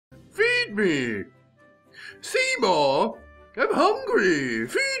feed me! Seymour! I'm hungry!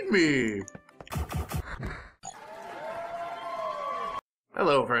 Feed me!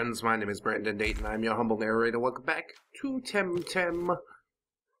 Hello friends, my name is Brandon Dayton. I'm your humble narrator. Welcome back to Temtem.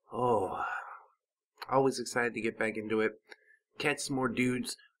 Oh, always excited to get back into it. Catch some more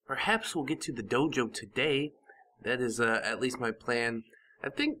dudes. Perhaps we'll get to the dojo today. That is at least my plan.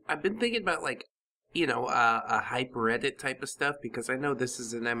 I've been thinking about, like, you know, a hyper edit type of stuff, because I know this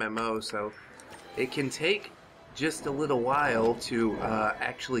is an MMO, so it can take just a little while to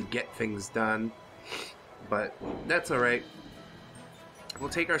actually get things done. But that's alright. We'll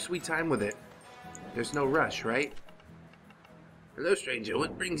take our sweet time with it. There's no rush, right? Hello, stranger.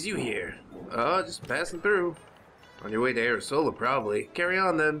 What brings you here? Oh, just passing through. On your way to Arissola, probably. Carry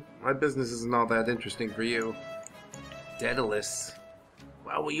on, then. My business isn't all that interesting for you. Daedalus.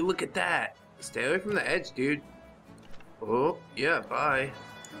 Wow, will you look at that? Stay away from the edge, dude. Oh, yeah, bye.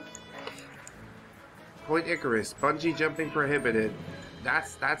 Point Icarus. Bungee jumping prohibited.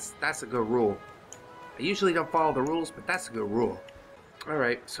 That's a good rule. I usually don't follow the rules, but that's a good rule.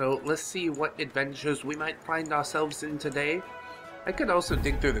 Alright, so let's see what adventures we might find ourselves in today. I could also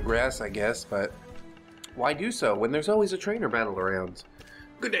dig through the grass, I guess, but why do so when there's always a trainer battle around?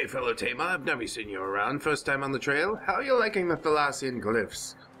 Good day, fellow tamer. I've never seen you around. First time on the trail. How are you liking the Thalassian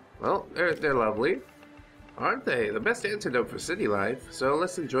glyphs? Well, they're lovely, aren't they? The best antidote for city life, so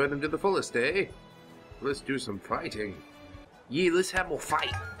let's enjoy them to the fullest, eh? Let's do some fighting. Yeah, let's have more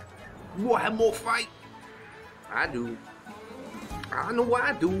fight. More have more fight. I do. I know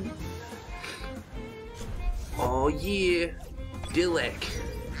I do. Oh yeah, Dilek.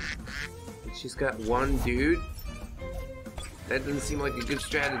 She's got one dude. That doesn't seem like a good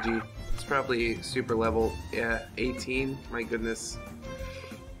strategy. It's probably super level. Yeah, 18. My goodness.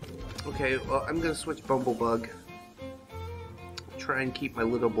 Okay, well, I'm gonna switch Bumblebug. Try and keep my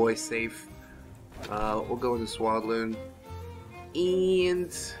little boy safe. We'll go into Swadloon.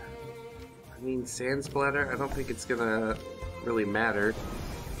 And I mean, Sand Splatter. I don't think it's gonna really matter.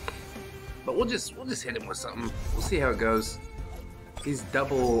 But we'll just hit him with something. We'll see how it goes. He's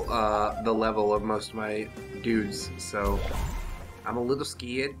double the level of most of my dudes, so I'm a little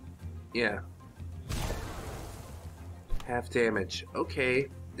scared. Yeah. Half damage. Okay.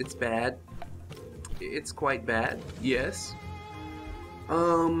 It's bad. It's quite bad. Yes.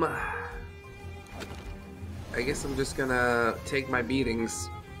 I guess I'm just gonna take my beatings.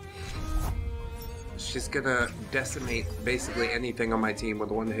 She's gonna decimate basically anything on my team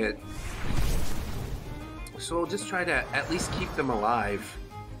with one hit. So I'll just try to at least keep them alive.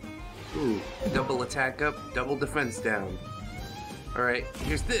 Ooh, double attack up, double defense down. Alright,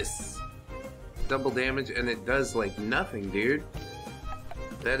 here's this. Double damage, and it does like nothing, dude.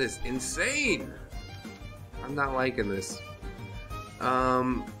 That is insane! I'm not liking this.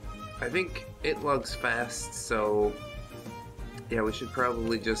 I think it lugs fast, so yeah, we should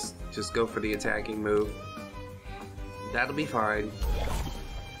probably just go for the attacking move. That'll be fine.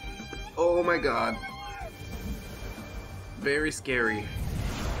 Oh my god. Very scary.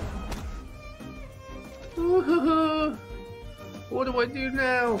 What do I do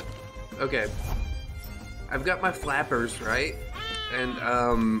now? Okay. I've got my flappers, right?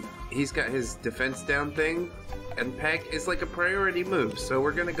 And he's got his defense down thing, and peck is like a priority move, so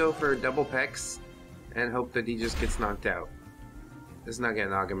we're gonna go for double pecks and hope that he just gets knocked out. It's not gonna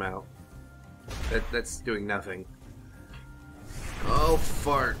knock him out. That's doing nothing. Oh,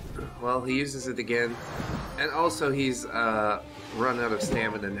 fart. Well, he uses it again. And also he's run out of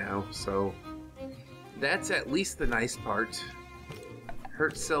stamina now, so that's at least the nice part.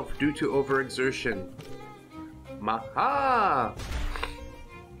 Hurt self due to overexertion. Maha!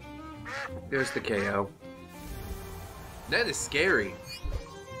 There's the KO. That is scary.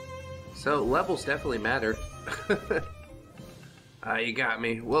 So levels definitely matter. You got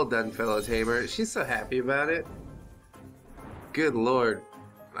me. Well done, fellow tamer. She's so happy about it. Good lord.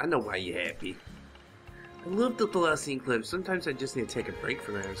 I know why you're happy. I love the Thalassian clips. Sometimes I just need to take a break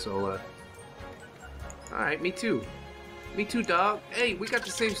from Arissola. Alright, me too. Me too, dog. Hey, we got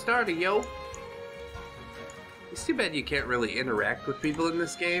the same starter, yo. It's too bad you can't really interact with people in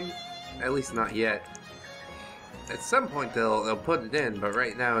this game. At least not yet. At some point they'll put it in, but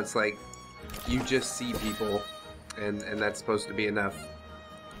right now it's like you just see people, and that's supposed to be enough.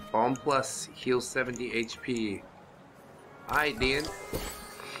 Balm Plus heals 70 HP. Alright, Dan.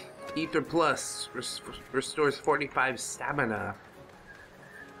 Ether Plus restores 45 stamina.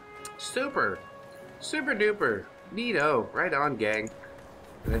 Super! Super duper! Neato! Right on, gang.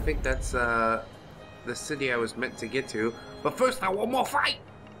 And I think that's the city I was meant to get to. But first I want more fight!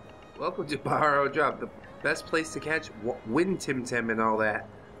 Welcome to Baharo Drop, the best place to catch wind Temtem and all that.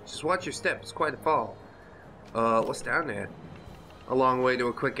 Just watch your step. It's quite a fall. What's down there? A long way to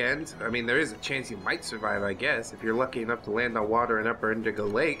a quick end. I mean, there is a chance you might survive, I guess, if you're lucky enough to land on water in Upper Indigo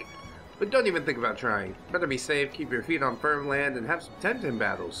Lake. But don't even think about trying. Better be safe, keep your feet on firm land, and have some Temtem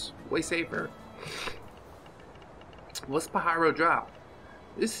battles. Way safer. What's Pajaro drop?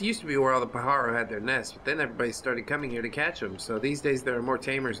 This used to be where all the Pajaro had their nests, but then everybody started coming here to catch them. So these days there are more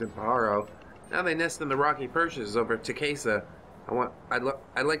tamers than Pajaro. Now they nest in the rocky perches over Tekesa.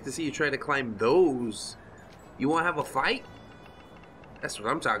 I'd like to see you try to climb those. You want to have a fight? That's what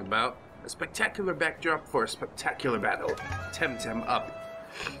I'm talking about. A spectacular backdrop for a spectacular battle. Temtem up.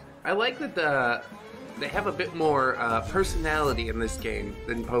 I like that they have a bit more personality in this game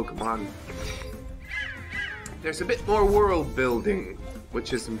than Pokemon. There's a bit more world building,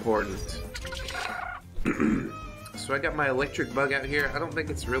 which is important. So I got my electric bug out here. I don't think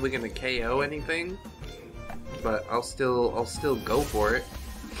it's really gonna KO anything, but I'll still go for it.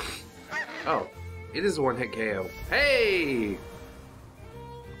 Oh, it is a one-hit KO. Hey!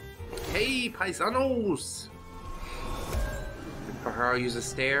 Hey, paisanos! Did Pajaro use a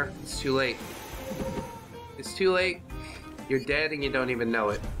stare? It's too late. It's too late. You're dead and you don't even know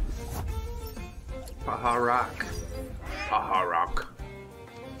it. Paharak. Paharak.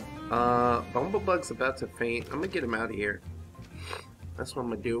 Bumblebug's about to faint. I'm gonna get him out of here. That's what I'm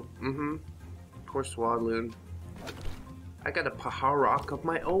gonna do. Poor Swadloon. I got a Paharak of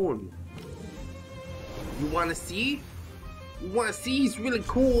my own. You wanna see? You wanna see? He's really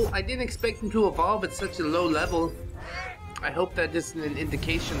cool. I didn't expect him to evolve at such a low level. I hope that isn't an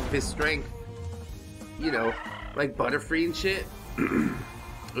indication of his strength. You know, like Butterfree and shit.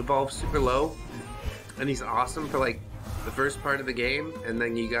 Evolves super low. And he's awesome for like the first part of the game, and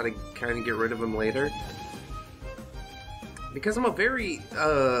then you gotta kind of get rid of him later. Because I'm a very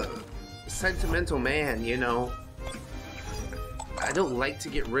sentimental man, you know. I don't like to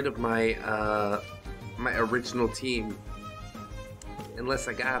get rid of my my original team unless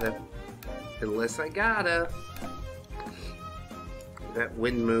I gotta. Unless I gotta. That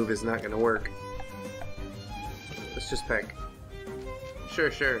wind move is not gonna work. Let's just peck.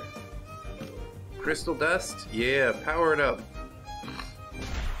 Sure. Crystal Dust? Yeah, power it up.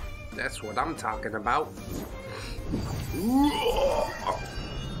 That's what I'm talking about.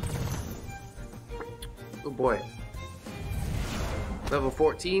 Oh boy. Level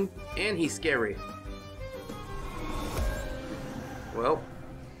 14, and he's scary. Well,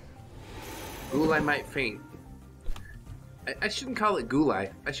 Gulai might faint. I shouldn't call it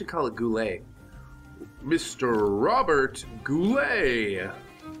Gulai. I should call it Goulet. Mr. Robert Goulet!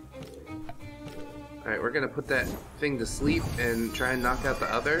 Alright, we're gonna put that thing to sleep and try and knock out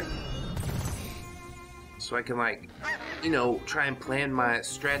the other. So I can, like, you know, try and plan my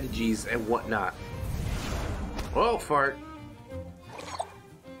strategies and whatnot. Oh, fart.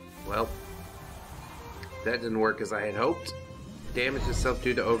 Well, that didn't work as I had hoped. Damage itself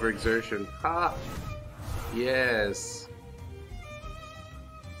due to overexertion. Ha! Yes.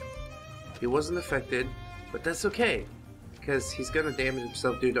 He wasn't affected, but that's okay, because he's gonna damage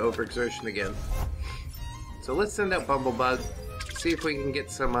himself due to overexertion again. So let's send out Bumblebug, see if we can get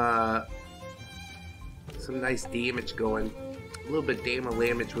some nice damage going. A little bit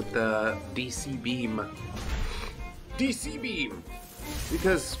damage with the DC Beam. DC Beam!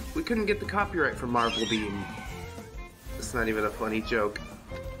 Because we couldn't get the copyright for Marvel Beam. It's not even a funny joke.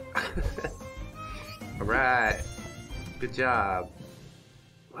 Alright. Good job.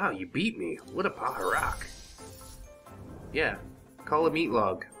 Wow, you beat me. What a Paharak. Yeah, call him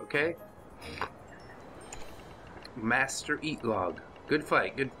Eatlog, okay? Master Eatlog. Good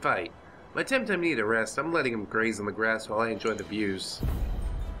fight, good fight. My Temtem need a rest. I'm letting him graze on the grass while I enjoy the views.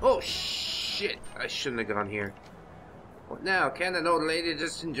 Oh, shit. I shouldn't have gone here. What now? Can an old lady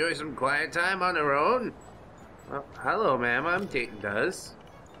just enjoy some quiet time on her own? Well, hello, ma'am. I'm Dayton Does.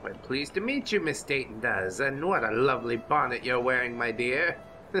 I'm pleased to meet you, Miss Dayton Does. And what a lovely bonnet you're wearing, my dear.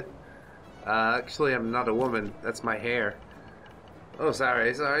 Actually, I'm not a woman. That's my hair. Oh,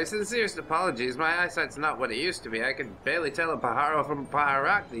 sorry. Sincerest apologies. My eyesight's not what it used to be. I can barely tell a Pajaro from a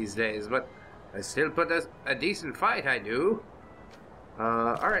Paharak these days, but I still put a decent fight, I do.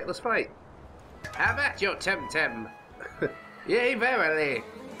 Alright, let's fight. Have at your Temtem. Yea, verily.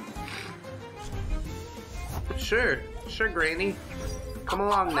 Sure, Granny. Come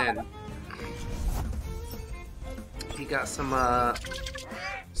along, then. He got some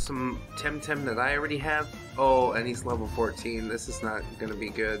Temtem that I already have. Oh, and he's level 14. This is not gonna be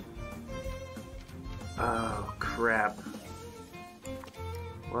good. Oh, crap.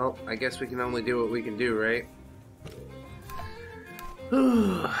 Well, I guess we can only do what we can do, right?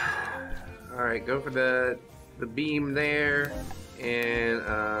 Alright, go for the beam there.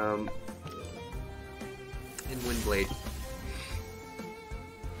 and Windblade.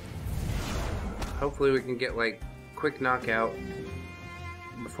 Hopefully we can get like quick knockout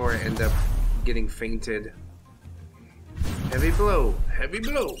before I end up getting fainted. Heavy blow! Heavy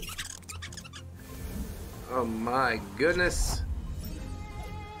blow! Oh my goodness.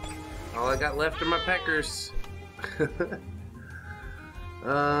 All I got left are my peckers.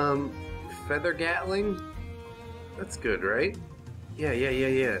 Feather Gatling? That's good, right?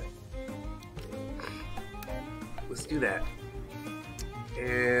 Yeah. Let's do that.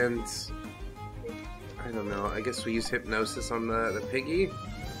 And I don't know, I guess we use hypnosis on the piggy.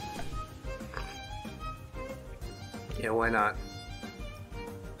 Yeah, why not?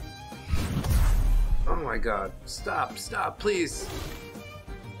 Oh my god. Stop, please.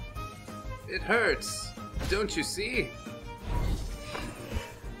 It hurts. Don't you see?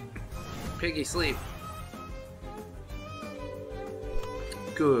 Piggy, sleep.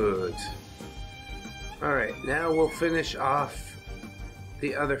 Good. Alright, now we'll finish off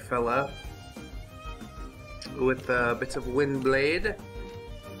the other fella with a bit of Windblade,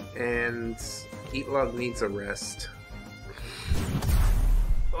 and Eatlog needs a rest.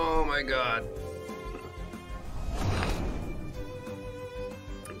 Oh my god.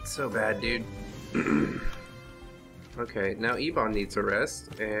 It's so bad, dude. Okay, now Ebon needs a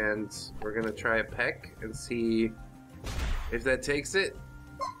rest, and we're gonna try a peck and see if that takes it.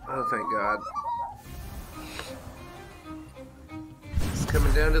 Oh, thank god. It's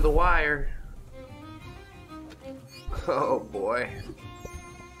coming down to the wire. Oh boy.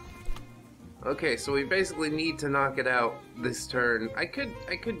 Okay, so we basically need to knock it out this turn. I could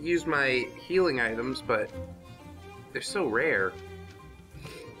use my healing items, but they're so rare.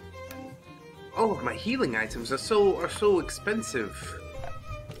 Oh, my healing items are so expensive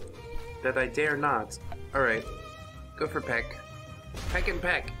that I dare not. All right, go for peck. Peck and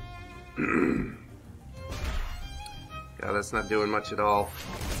peck. God, that's not doing much at all.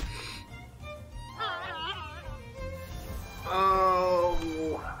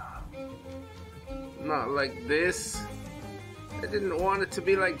 Oh, not like this. I didn't want it to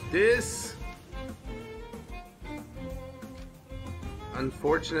be like this.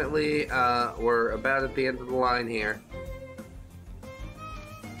 Unfortunately, we're about at the end of the line here.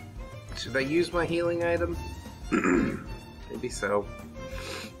 Should I use my healing item? Maybe so.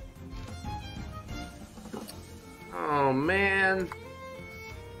 Oh man.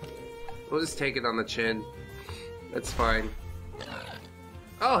 We'll just take it on the chin. That's fine.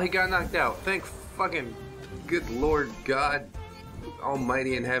 Oh, he got knocked out. Thank fucking good Lord God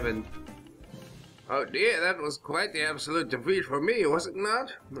Almighty in heaven. Oh dear, that was quite the absolute defeat for me, was it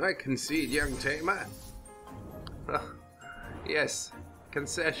not? I concede, young tamer. Yes,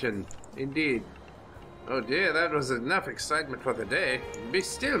 concession, indeed. Oh dear, that was enough excitement for the day. Be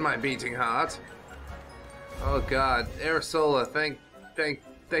still, my beating heart. Oh God, Arissola, thank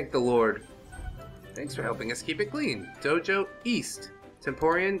the Lord. Thanks for helping us keep it clean. Dojo, east.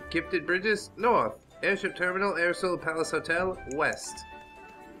 Temporian, Gifted Bridges, north. Airship Terminal, Airsola Palace Hotel, west.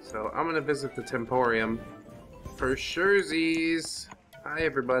 So I'm gonna visit the Temporium for surezies. Hi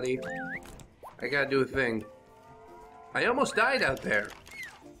everybody. I gotta do a thing. I almost died out there.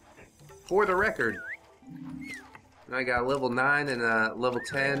 For the record. And I got a level 9 and a level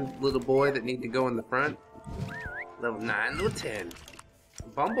 10 little boy that need to go in the front. Level 9, level 10.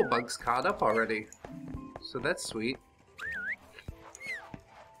 Bumblebug's caught up already. So that's sweet.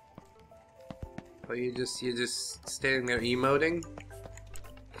 Oh, you're just standing there emoting?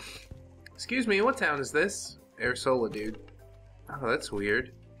 Excuse me, what town is this? Airsola, dude. Oh, that's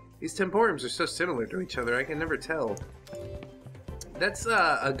weird. These Temporiums are so similar to each other, I can never tell. That's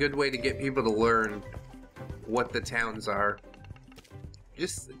a good way to get people to learn what the towns are.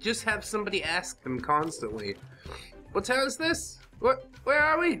 Just have somebody ask them constantly. What town is this? Where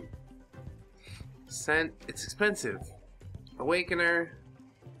are we? Scent, it's expensive. Awakener,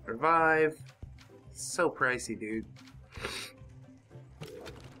 revive. It's so pricey, dude.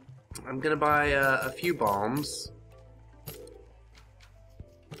 I'm gonna buy a few bombs.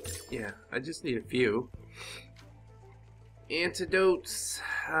 Yeah, I just need a few. Antidotes,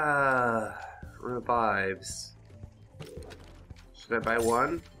 revives. Should I buy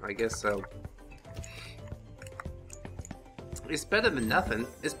one? I guess so. It's better than nothing.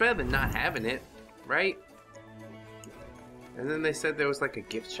 It's better than not having it, right? And then they said there was like a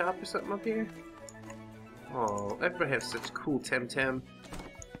gift shop or something up here. Oh, everybody has such cool Temtem.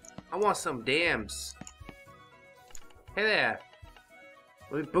 I want some dams. Hey there.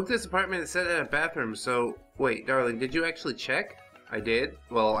 We booked this apartment and set it at a bathroom, so... Wait, darling, did you actually check? I did?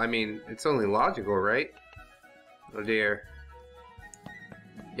 Well, I mean, it's only logical, right? Oh dear.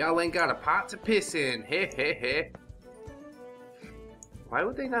 Y'all ain't got a pot to piss in. Hey, hey, hey. Why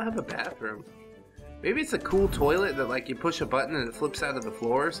would they not have a bathroom? Maybe it's a cool toilet that, like, you push a button and it flips out of the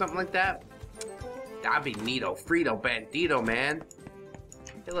floor or something like that. That'd be neato. Frito bandito, man.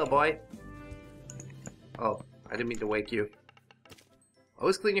 Hey, little boy. Oh, I didn't mean to wake you.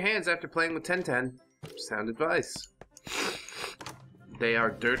 Always clean your hands after playing with Temtem. Sound advice. They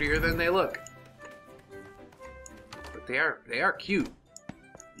are dirtier than they look. But they are cute.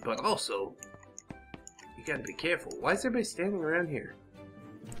 But also, you gotta be careful. Why is everybody standing around here?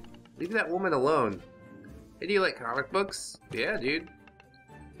 Leave that woman alone. Hey, do you like comic books? Yeah, dude.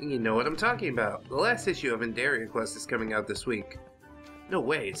 You know what I'm talking about. The last issue of Endaria Quest is coming out this week. No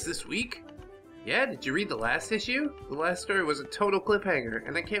way, it's this week? Yeah, did you read the last issue? The last story was a total cliffhanger,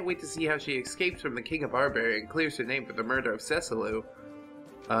 and I can't wait to see how she escapes from the King of Barbary and clears her name for the murder of Cecilu.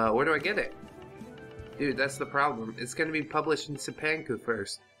 Where do I get it? Dude, that's the problem. It's going to be published in Sipanku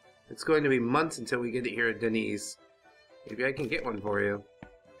first. It's going to be months until we get it here at Denise. Maybe I can get one for you.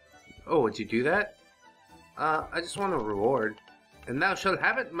 Oh, would you do that? I just want a reward. And thou shalt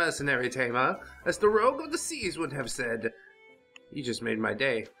have it, mercenary tamer, as the rogue of the seas would have said. You just made my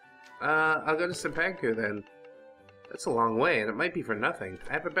day. I'll go to Sipanku then. That's a long way, and it might be for nothing.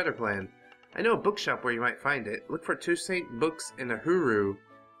 I have a better plan. I know a bookshop where you might find it. Look for Toussaint Books in Ahuru.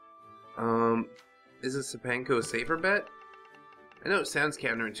 Isn't Sipanku a safer bet? I know it sounds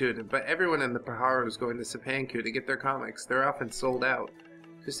counterintuitive, but everyone in the Pahara is going to Sipanku to get their comics. They're often sold out.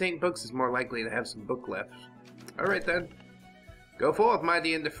 Toussaint Books is more likely to have some book left. Alright then. Go forth,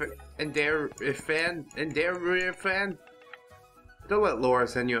 mighty Endaria fan. Don't let Laura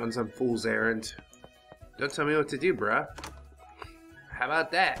send you on some fool's errand. Don't tell me what to do, bruh. How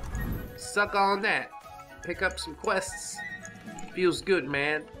about that? Suck on that. Pick up some quests. Feels good,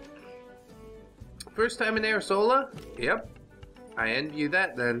 man. First time in Arissola? Yep. I envy you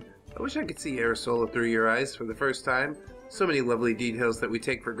that, then. I wish I could see Arissola through your eyes for the first time. So many lovely details that we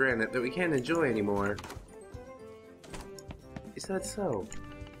take for granted that we can't enjoy anymore. Is that so?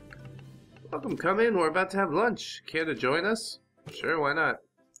 Welcome, come in. We're about to have lunch. Care to join us? Sure, why not?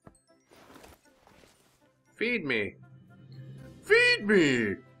 Feed me. Feed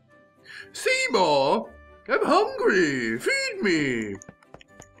me! Seymour! I'm hungry! Feed me!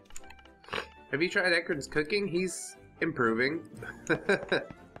 Have you tried Ekron's cooking? He's improving.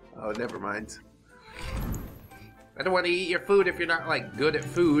 Oh, never mind. I don't want to eat your food if you're not, like, good at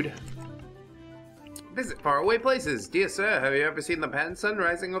food. Visit faraway places. Dear sir, have you ever seen the pan sun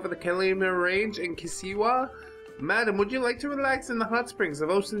rising over the Kelima Range in Kisiwa? Madam, would you like to relax in the hot springs of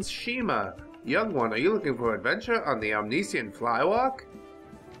Osenshima? Young one, are you looking for adventure on the omniscient flywalk?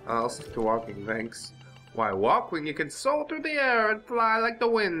 I'll stick to walking, thanks. Why walk when you can soar through the air and fly like the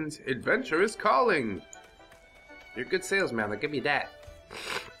wind? Adventure is calling. You're a good salesman, I'll give you that.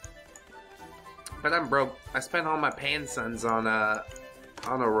 But I'm broke. I spent all my pan suns on a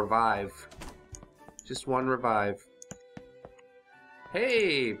revive. Just one revive.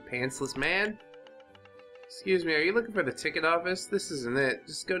 Hey, pantsless man. Excuse me, are you looking for the ticket office? This isn't it.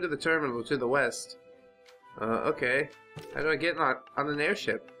 Just go to the terminal to the west. Okay. How do I get on an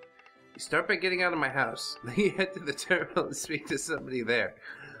airship? You start by getting out of my house. Then you head to the terminal and speak to somebody there.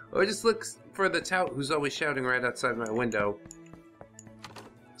 Or just look for the tout who's always shouting right outside my window.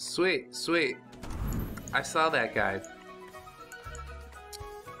 Sweet, sweet. I saw that guy.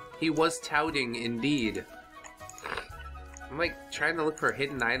 He was touting indeed. I'm like trying to look for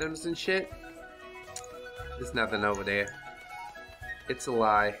hidden items and shit. There's nothing over there. It's a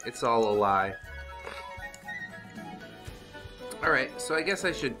lie. It's all a lie. Alright, so I guess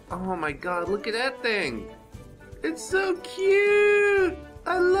I should... Oh my god, look at that thing! It's so cute!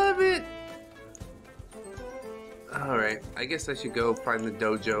 I love it! Alright, I guess I should go find the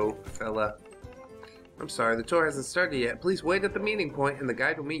dojo fella. I'm sorry, the tour hasn't started yet. Please wait at the meeting point and the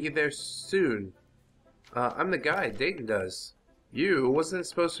guide will meet you there soon. I'm the guide, Dayton Does. You? Wasn't it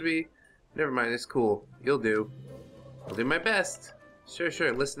supposed to be... Never mind, it's cool. You'll do. I'll do my best. Sure,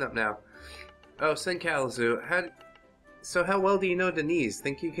 listen up now. Oh, Senkalazu, how well do you know Denise?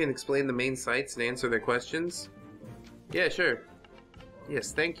 Think you can explain the main sites and answer their questions? Yeah, sure.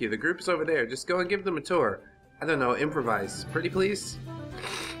 Yes, thank you. The group's over there. Just go and give them a tour. I don't know, improvise. Pretty please?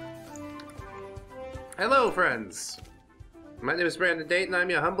 Hello, friends. My name is Brandon Dayton. I'm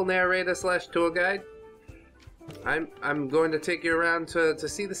your humble narrator / tour guide. I'm going to take you around to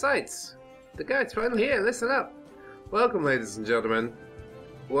see the sights. The guide's finally here. Listen up. Welcome, ladies and gentlemen.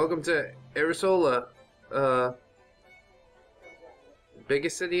 Welcome to Arissola.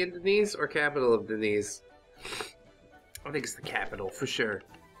 Biggest city in Denise or capital of Denise? I think it's the capital, for sure.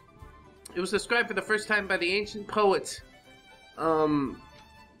 It was described for the first time by the ancient poet,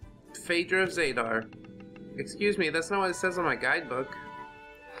 Phaedra of Zadar. Excuse me, that's not what it says on my guidebook.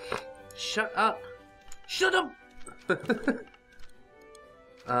 Shut up! Shut up!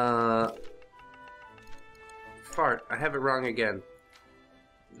 Fart. I have it wrong again.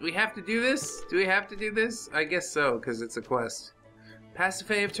 Do we have to do this? Do we have to do this? I guess so, because it's a quest.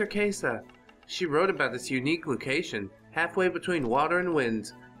 Pasiphae of Turquesa. She wrote about this unique location, halfway between water and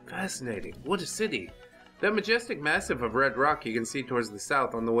wind. Fascinating. What a city. That majestic massif of red rock you can see towards the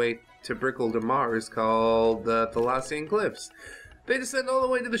south on the way to Brickle de Mar is called the Thalassian Cliffs. They descend all the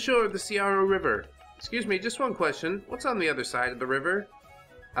way to the shore of the Ciaro River. Excuse me, just one question. What's on the other side of the river?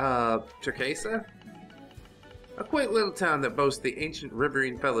 Turquesa? A quaint little town that boasts the ancient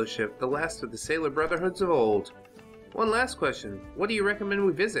riverine fellowship, the last of the sailor brotherhoods of old. One last question. What do you recommend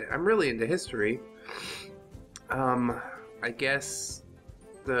we visit? I'm really into history. I guess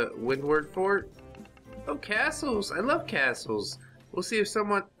the Windward Fort? Oh, castles! I love castles. We'll see if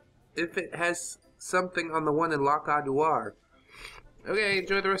it has something on the one in Loch Aduar. Okay,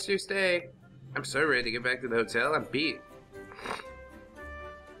 enjoy the rest of your stay. I'm so ready to get back to the hotel. I'm beat.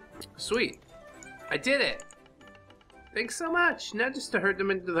 Sweet. I did it! Thanks so much. Now just to herd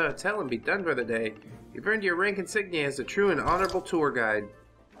them into the hotel and be done for the day. You've earned your rank insignia as a true and honorable tour guide.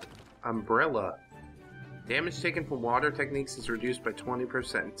 Umbrella. Damage taken from water techniques is reduced by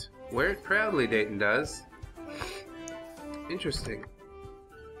 20%. Wear it proudly, Dayton Does. Interesting.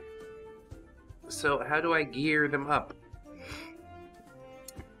 So, how do I gear them up?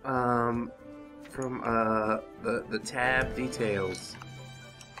 From, the tab details.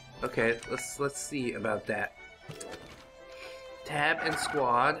 Okay, let's see about that. Tab and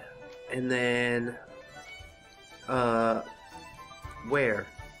squad, and then, where?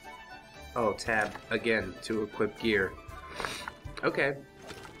 Oh, tab, again, to equip gear. Okay.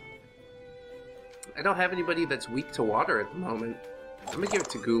 I don't have anybody that's weak to water at the moment. I'm gonna give it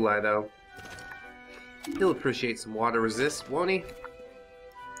to Gulai, though. He'll appreciate some water resist, won't he?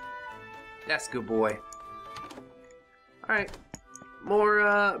 That's a good boy. Alright.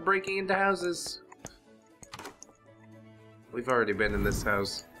 More, breaking into houses. We've already been in this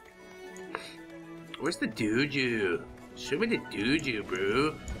house. Where's the dojo? Show me the dojo,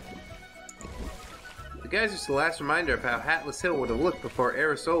 bro. The geyser's just the last reminder of how Hatless Hill would have looked before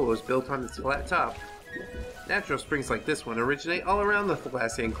Arissola was built on its flat top. Natural springs like this one originate all around the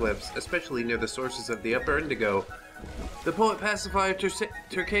Thalassian Cliffs, especially near the sources of the Upper Indigo. The poet Pasiphae of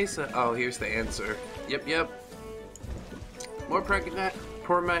Turquesa. Oh, here's the answer. Yep. More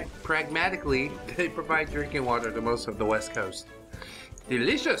pragmatically, they provide drinking water to most of the West Coast.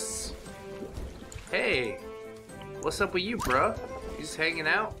 Delicious! Hey, what's up with you, bruh? You just hanging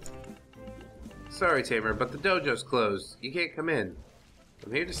out? Sorry, Tamer, but the dojo's closed. You can't come in.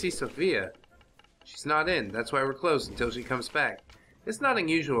 I'm here to see Sophia. She's not in. That's why we're closed until she comes back. It's not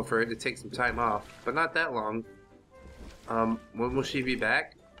unusual for her to take some time off, but not that long. When will she be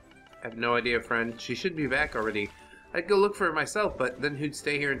back? I have no idea, friend. She should be back already. I'd go look for her myself, but then who'd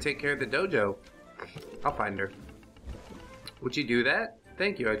stay here and take care of the dojo? I'll find her. Would you do that?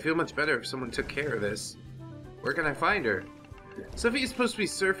 Thank you. I'd feel much better if someone took care of this. Where can I find her? Sophia's supposed to be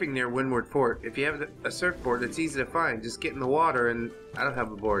surfing near Windward Fort. If you have a surfboard, it's easy to find. Just get in the water, and I don't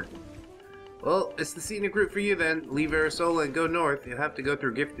have a board. Well, it's the scenic route for you then. Leave Arissola and go north. You'll have to go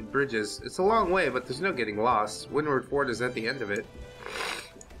through gifted bridges. It's a long way, but there's no getting lost. Windward Fort is at the end of it.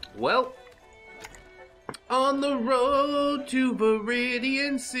 Well, on the road to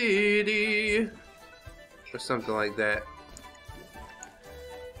Viridian City. Or something like that.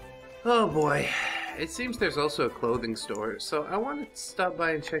 Oh boy. It seems there's also a clothing store, so I wanted to stop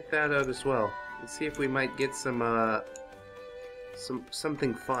by and check that out as well. And see if we might get something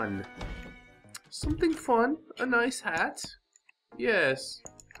fun. Something fun? A nice hat? Yes.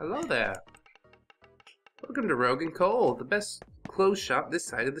 Hello there. Welcome to Rogan Cole, the best clothes shop this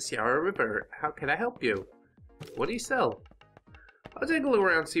side of the Ciaro River. How can I help you? What do you sell? I'll take a look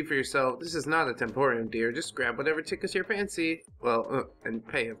around and see for yourself. This is not a temporium, dear. Just grab whatever tickles your fancy. Well, and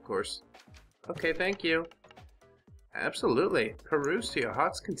pay, of course. Okay, thank you. Absolutely. Peruse to your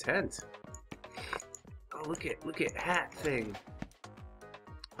heart's content. Oh, look at hat thing.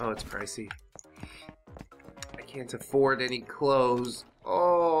 Oh, it's pricey. I can't afford any clothes.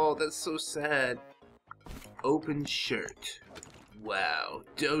 Oh, that's so sad. Open shirt. Wow.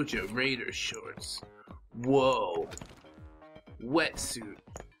 Dojo Raider shorts. Whoa. Wetsuit.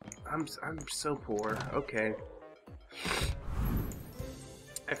 I'm so poor. Okay.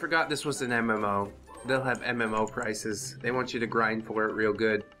 I forgot this was an MMO. They'll have MMO prices. They want you to grind for it real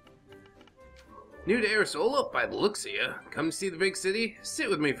good. New to Airsola, by the looks of ya. Come to see the big city? Sit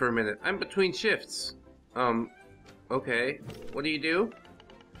with me for a minute. I'm between shifts. Okay. What do you do?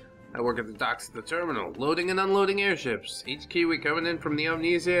 I work at the docks at the terminal, loading and unloading airships. Each kiwi coming in from the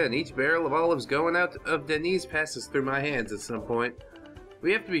Amnesia and each barrel of olives going out of Denise passes through my hands at some point.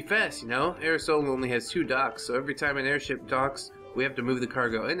 We have to be fast, you know? Arissola only has 2 docks, so every time an airship docks, we have to move the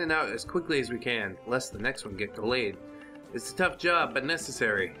cargo in and out as quickly as we can, lest the next one get delayed. It's a tough job, but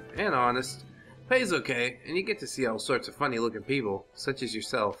necessary. And honest. Pays okay, and you get to see all sorts of funny-looking people, such as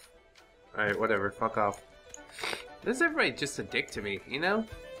yourself. Alright, whatever, fuck off. This everybody just a dick to me, you know?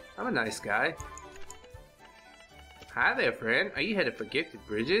 I'm a nice guy. Hi there, friend. Are you headed for Gifted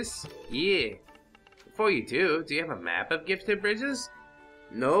Bridges? Yeah. Before you do you have a map of Gifted Bridges?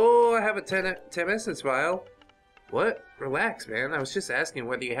 No, I have a 10 essence vial. What? Relax, man. I was just asking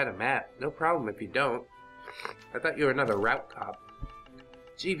whether you had a map. No problem if you don't. I thought you were another route cop.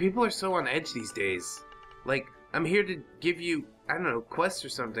 Gee, people are so on edge these days. Like, I'm here to give you, I don't know, quests or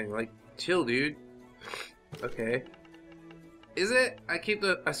something. Like, chill, dude. Okay. Is it?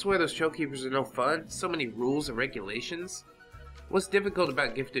 I swear those showkeepers are no fun. So many rules and regulations. What's difficult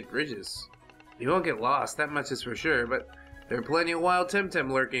about Gifted Bridges? You won't get lost, that much is for sure, but there are plenty of wild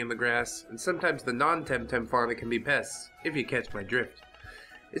Temtem lurking in the grass, and sometimes the non-Temtem fauna can be pests, if you catch my drift.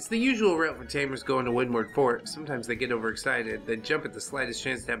 It's the usual route for tamers going to Windward Fort. Sometimes they get overexcited, then jump at the slightest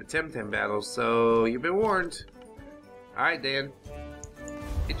chance to have a Temtem battle, so you've been warned. Alright, Dan.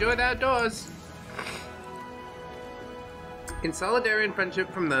 Enjoy the outdoors! In solidarity and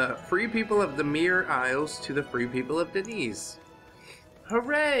friendship from the free people of the Mere Isles to the free people of Denise.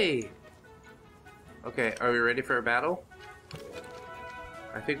 Hooray! Okay, are we ready for a battle?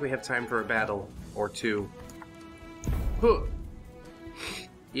 I think we have time for a battle or two. Huh.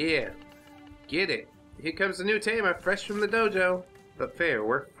 Yeah. Get it. Here comes the new tamer, fresh from the dojo. But fair,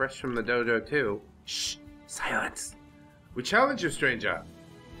 we're fresh from the dojo too. Shh! Silence! We challenge you, stranger!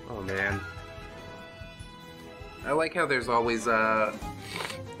 Oh man. I like how there's always a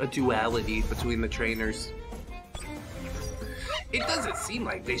duality between the trainers. It doesn't seem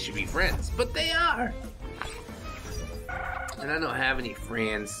like they should be friends, but they are! And I don't have any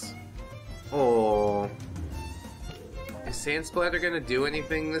friends. Oh. Is Sand Splatter gonna do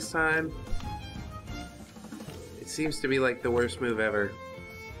anything this time? It seems to be like the worst move ever.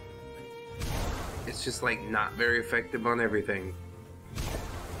 It's just like not very effective on everything.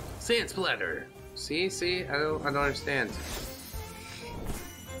 Sand Splatter! See? I don't understand.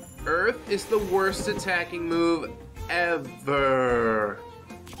 Earth is the worst attacking move ever.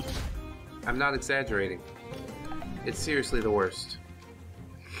 I'm not exaggerating. It's seriously the worst.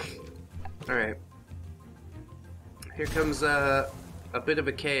 Alright. Here comes a bit of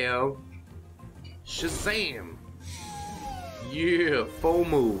a KO. Shazam! Yeah,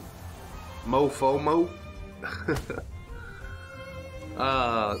 FOMO. Mo-FOMO.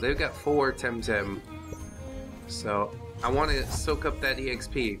 They've got 4 Temtem. So, I want to soak up that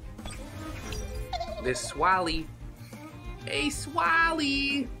EXP. This Swally. Hey,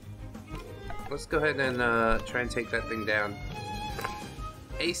 Swally! Let's go ahead and try and take that thing down.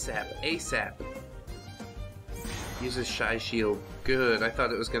 ASAP. Uses Shy Shield. Good. I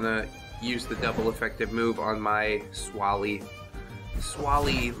thought it was gonna use the double effective move on my Swally.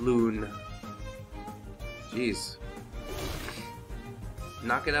 Swally Loon. Jeez.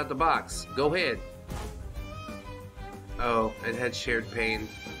 Knock it out the box. Go ahead. Oh, it had shared pain.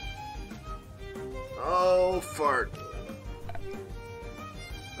 Oh, fart.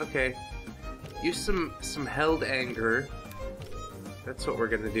 Okay. Use some held anger. That's what we're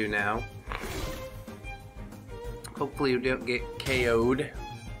gonna do now. Hopefully we don't get KO'd.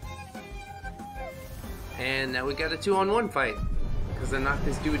 And now we got a 2-on-1 fight. Because I knocked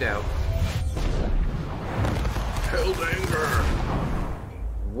this dude out. Held anger!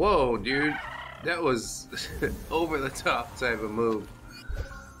 Whoa, dude. That was over the top type of move.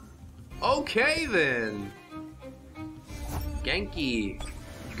 Okay then! Genki!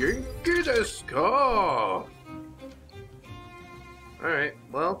 Genki desu ka? Alright,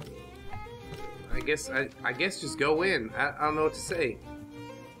 well, I guess just go in. I don't know what to say.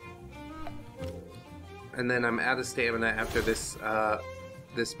 And then I'm out of stamina after this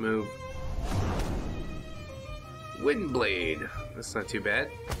this move. Windblade. That's not too bad.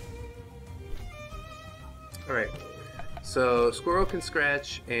 Alright. So Squirrel can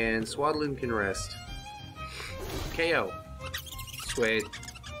scratch and Swaddling can rest. KO. Sweet.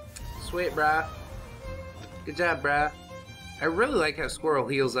 Sweet, brah. Good job, brah. I really like how Squirrel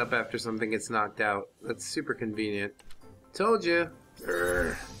heals up after something gets knocked out. That's super convenient. Told you.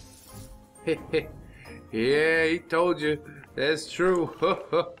 Yeah, he told you. That's true.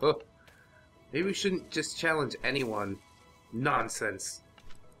 Maybe we shouldn't just challenge anyone. Nonsense.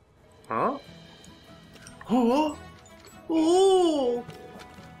 Huh? Oh! Oh!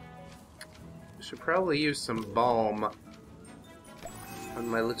 Should probably use some balm on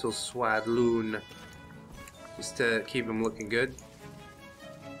my little swadloon, just to keep him looking good.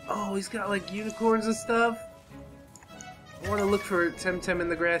 Oh, he's got like unicorns and stuff. I want to look for Temtem in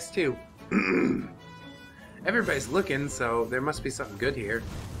the grass too. Everybody's looking, so there must be something good here.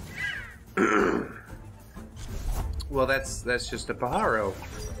 Well, that's just a pajaro.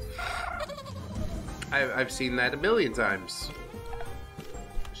 I've seen that a million times.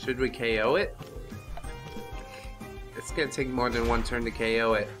 Should we KO it? It's gonna take more than one turn to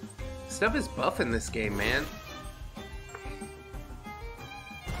KO it. Stuff is buff in this game, man.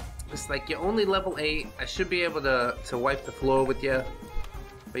 It's like you're only level 8. I should be able to wipe the floor with you,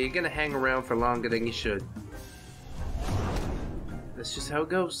 but you're gonna hang around for longer than you should. That's just how it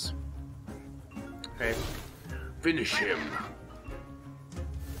goes. Okay. Finish him.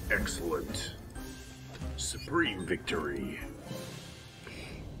 Excellent. Supreme victory.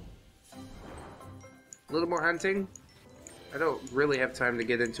 A little more hunting. I don't really have time to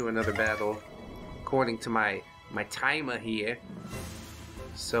get into another battle, according to my timer here.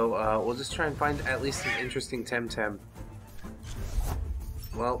 So we'll just try and find at least an interesting Temtem.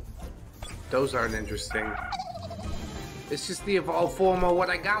 Well, those aren't interesting. It's just the evolved form of what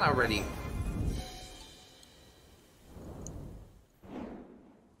I got already.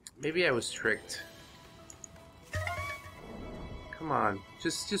 Maybe I was tricked. Come on,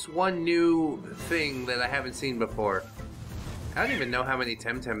 just one new thing that I haven't seen before. I don't even know how many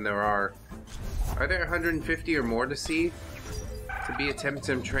Temtem there are. Are there 150 or more to see? To be a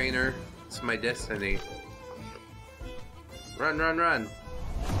Temtem trainer, it's my destiny. Run, run, run.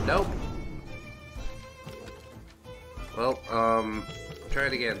 Nope. Well, try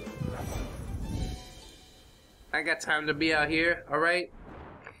it again. I got time to be out here, alright?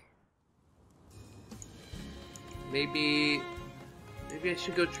 Maybe I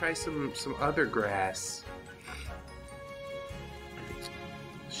should go try some other grass.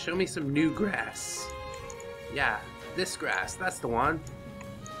 Show me some new grass. Yeah, this grass, that's the one.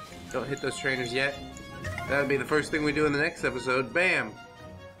 Don't hit those trainers yet. That'll be the first thing we do in the next episode. Bam!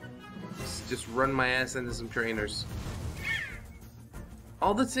 Just run my ass into some trainers.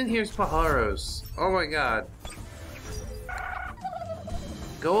 All that's in here is pajaros. Oh my god.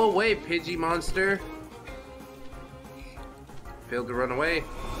 Go away, Pidgey monster. Failed to run away.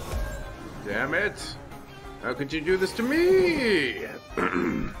 Damn it! How could you do this to me?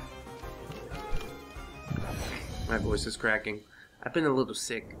 My voice is cracking. I've been a little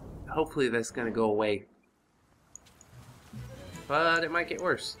sick. Hopefully that's gonna go away. But it might get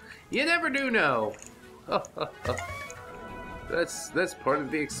worse. You never do know! That's part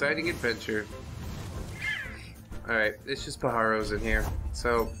of the exciting adventure. Alright, it's just pajaros in here.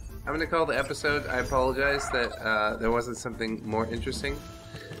 So, I'm gonna call the episode. I apologize that there wasn't something more interesting.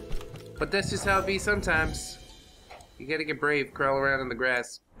 But that's just how it be sometimes. You gotta get brave, crawl around in the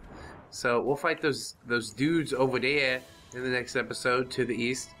grass. So we'll fight those dudes over there in the next episode to the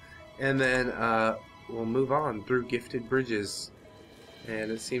east. And then we'll move on through Gifted Bridges.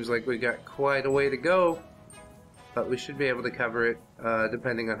 And it seems like we got quite a way to go. But we should be able to cover it,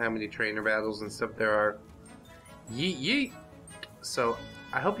 depending on how many trainer battles and stuff there are. Yeet yeet! So,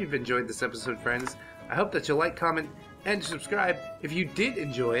 I hope you've enjoyed this episode, friends. I hope that you'll like, comment, and subscribe if you did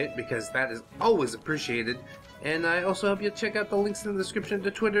enjoy it, because that is always appreciated. And I also hope you'll check out the links in the description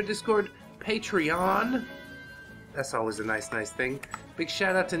to Twitter, Discord, Patreon. That's always a nice thing. Big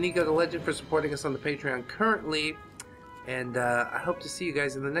shout out to Nico the Legend for supporting us on the Patreon currently. And I hope to see you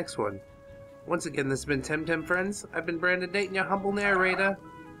guys in the next one. Once again, this has been Temtem, friends. I've been Brandon Dayton, your humble narrator.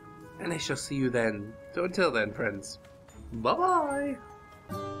 And I shall see you then. So until then, friends. Bye-bye.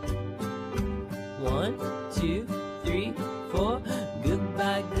 1, 2, 3, 4.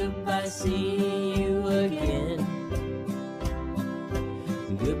 Goodbye, goodbye, see you again.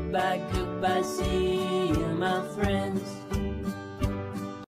 Goodbye, goodbye, see you, my friends.